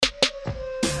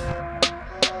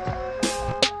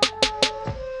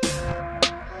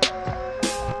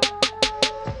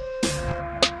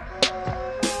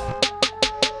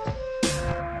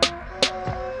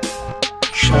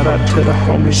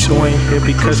homies who ain't here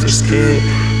because they scared.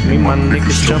 Me and my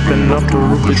niggas jumping off the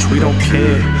roof, bitch, we don't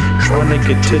care. Tryna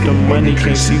get to the money,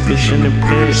 can't see vision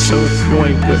impaired. So if you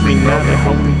ain't with me now, then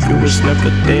homie, you was never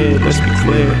there. Let's be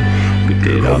clear, we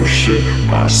did all the shit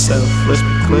by ourselves, let's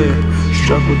be clear.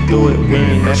 Struggle through it, we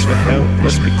ain't ask for help,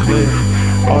 let's be clear.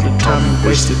 All the time you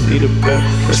wasted, need a breath,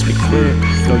 let's be clear.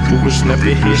 No, you was never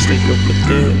here, stay over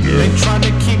there, yeah. They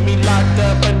tryna keep me locked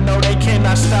up, but no, they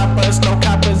cannot stop us. No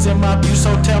coppers in my view,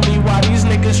 so tell me why these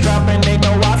niggas dropping. Ain't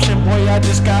no option, boy, I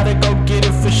just gotta go get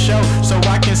it for show. So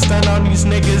I can stun on these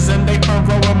niggas and they front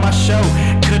row on my show.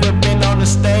 Could've been on the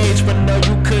stage, but no,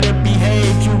 you couldn't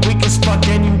behave. You weak as fuck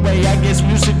anyway, I guess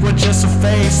music was just a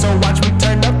phase. So watch me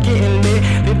turn up, getting lit,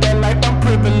 live that life, I'm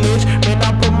privileged. Man,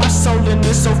 I put my soul in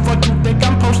this, so fuck you think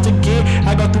I'm supposed to get.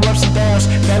 I go through ups and downs,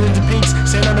 valleys and peaks.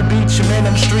 Sand on the beach, your man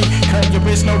on the street. Cut your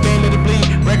wrist, no vein, let it bleed.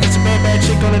 Records a bad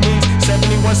chick on the knees.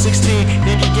 7116,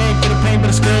 nigga gang for the pain, but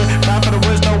it's good. Fight for the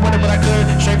words, no wonder, but I could.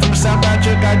 Straight from the south, got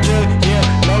jug, yeah.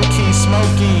 Low key,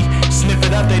 smoky, sniff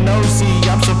it up, they nosy.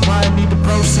 I'm supplying, need the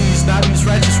proceeds. Now these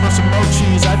righteous want some more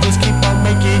cheese. I just keep on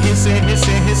making hits and hits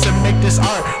and hits and make this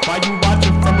art. Why you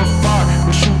watching from afar?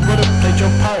 Wish you would've played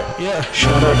your part, yeah.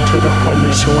 Shout out to the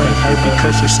homies who ain't here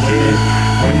because they scared.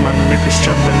 When my niggas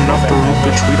jumping off the roof,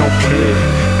 bitch, we don't care.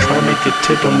 Tryna get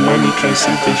to the money, can't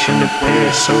see vision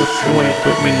impaired. So if you ain't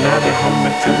with me now, then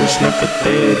homie, if you was never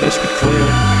there, let's be clear.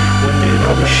 We did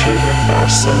all the shit by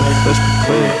ourselves, let's be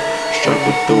clear.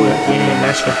 Struggle through it, we ain't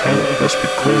ask for help, let's be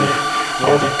clear.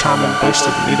 All the time I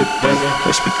wasted, need a better,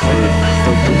 let's be clear.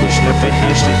 No, you was never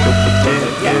here, stay over there,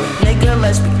 yeah. Nigga,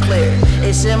 let's be clear,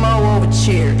 it's MO over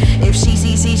cheer. If she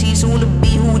soon to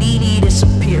be who they need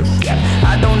disappear. Yeah,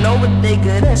 I don't know what they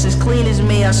good, that's as clean as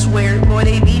me, I swear. Boy,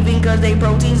 they beefing cause they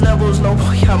proteins levels low,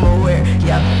 boy, I'm aware.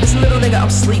 Yeah, this little nigga, I'm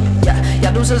sleep. Yeah,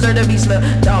 y'all do deserve to be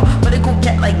slept down. But a cool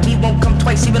cat like me won't come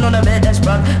twice, even on the bed, that's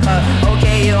rough.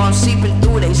 Okay, yo, I'm seeping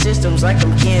through they systems like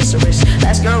I'm cancerous.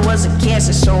 Last girl was a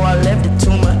cancer, so I left it to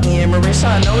my amorous.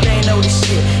 I know they know this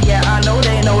shit, yeah, I know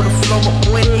they know the flow. But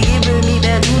boy, they giving me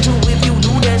that juju, if you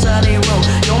knew that's how they roll.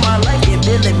 Yo, my life get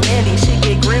villain, man, this shit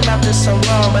get grim after so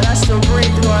long. But I still breathe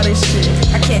through all this shit,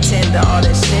 I can't tend to all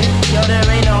this shit. Yo, there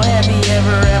ain't no happy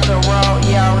ever after all,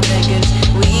 y'all niggas.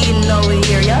 We eating over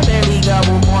here, y'all barely got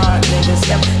what want, niggas.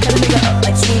 Yeah, cut a nigga up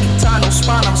like Sweetie Tano,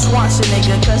 spawn, I'm swatching,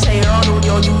 nigga. Cause hey, Arnold,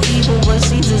 yo, you evil, but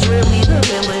Caesar's really the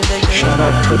villain, nigga. Shout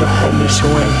out to the homies who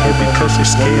ain't here because they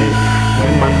scared.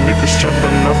 When my niggas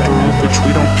jumping off the roof, bitch,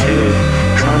 we don't care.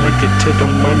 Tryna get to the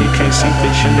money, can't see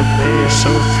vision impaired. So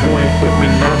if you ain't with me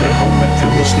now, then homie, if you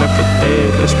was never there,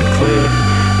 let's be clear.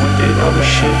 We did all the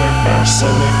shit by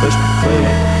ourselves, let's be clear.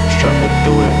 Struggle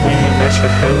through it, we ain't ask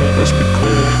for help, let's be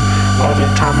clear. All the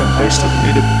time I wasted,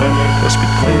 need a better, let's be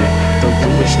clear. Though you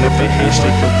was never here,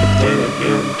 stay over there,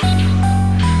 yeah.